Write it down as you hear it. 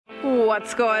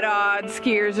What's going on,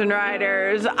 skiers and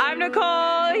riders? I'm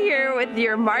Nicole here with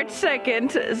your March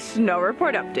 2nd snow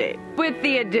report update. With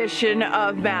the addition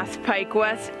of Mass Pike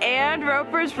West and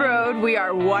Roper's Road, we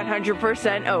are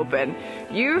 100% open.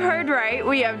 You heard right,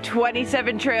 we have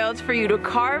 27 trails for you to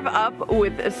carve up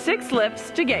with 6 lifts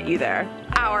to get you there.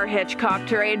 Our Hitchcock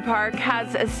Terrain Park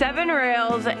has 7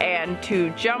 rails and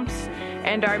 2 jumps,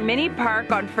 and our mini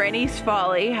park on Franny's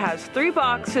Folly has 3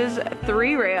 boxes,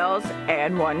 3 rails,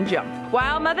 and 1 jump.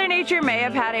 While Mother Nature may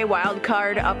have had a wild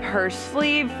card up her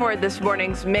sleeve for this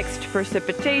morning's mixed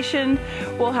precipitation,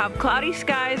 we'll have cloudy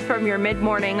skies from your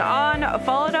mid-morning on,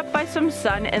 followed up by some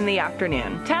sun in the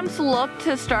afternoon. Temps look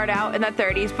to start out in the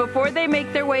 30s before they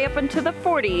make their way up into the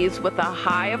 40s with a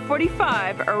high of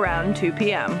 45 around 2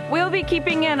 p.m. We'll be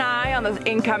keeping an eye on the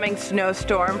incoming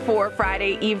snowstorm for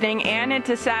Friday evening and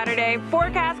into Saturday.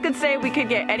 Forecasts could say we could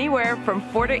get anywhere from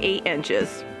 4 to 8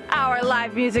 inches. Our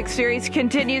live music series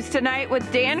continues tonight with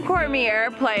Dan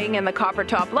Cormier playing in the Copper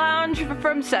Top Lounge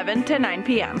from 7 to 9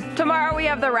 p.m. Tomorrow we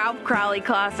have the Ralph Crowley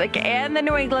Classic and the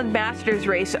New England Masters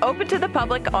Race open to the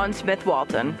public on Smith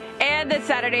Walton. And this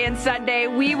Saturday and Sunday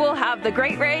we will have the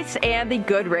Great Race and the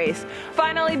Good Race.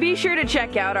 Finally, be sure to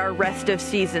check out our rest of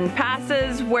season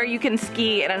passes where you can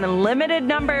ski an unlimited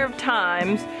number of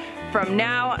times from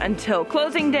now until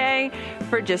closing day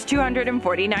for just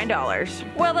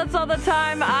 $249. Well, that's all the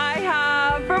time I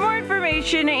have. For more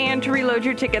information and to reload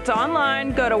your tickets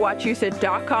online, go to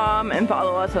Wachusett.com and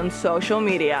follow us on social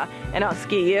media. And I'll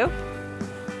ski you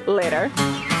later.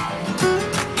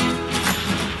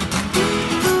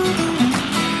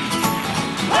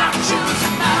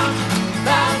 Wachusett.